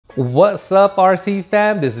What's up, RC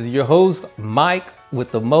fam? This is your host, Mike,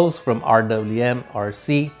 with the most from RWM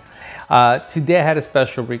RC. Today I had a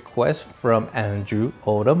special request from Andrew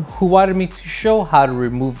Odom, who wanted me to show how to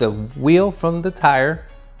remove the wheel from the tire,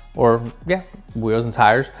 wheels and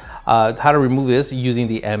tires, how to remove this using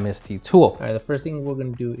the MST tool. All right, the first thing we're gonna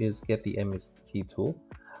do is get the MST tool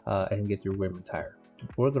and get your rim and tire.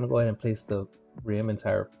 We're gonna go ahead and place the rim and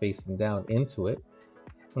tire facing down into it.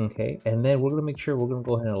 Okay, and then we're gonna make sure we're gonna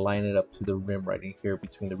go ahead and line it up to the rim right in here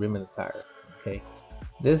between the rim and the tire. Okay,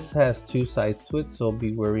 this has two sides to it, so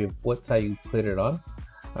be wary of what side you put it on.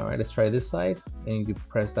 All right, let's try this side, and you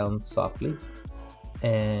press down softly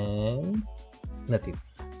and nothing.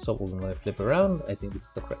 So we're gonna flip it around. I think this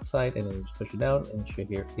is the correct side, and then you just push it down and you should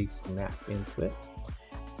hear a snap into it.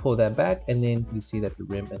 Pull that back, and then you see that the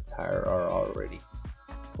rim and tire are already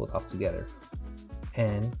pulled off together.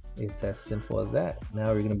 And it's as simple as that.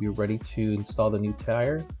 Now you're going to be ready to install the new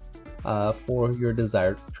tire for your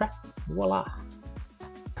desired tracks. Voila!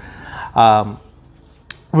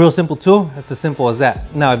 Real simple tool. It's as simple as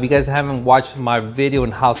that. Now, if you guys haven't watched my video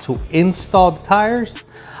on how to install the tires,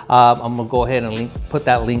 I'm gonna go ahead and put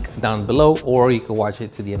that link down below, or you can watch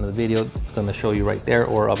it to the end of the video. It's gonna show you right there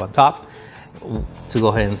or up on top to go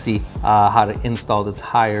ahead and see how to install the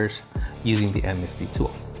tires using the MST tool.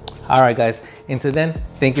 All right, guys. Until then,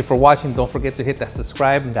 thank you for watching. Don't forget to hit that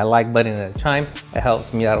subscribe and that like button and that chime. It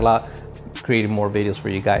helps me out a lot creating more videos for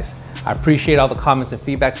you guys. I appreciate all the comments and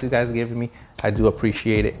feedbacks you guys are giving me. I do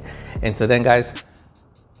appreciate it. Until then, guys,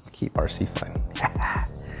 keep RC fun.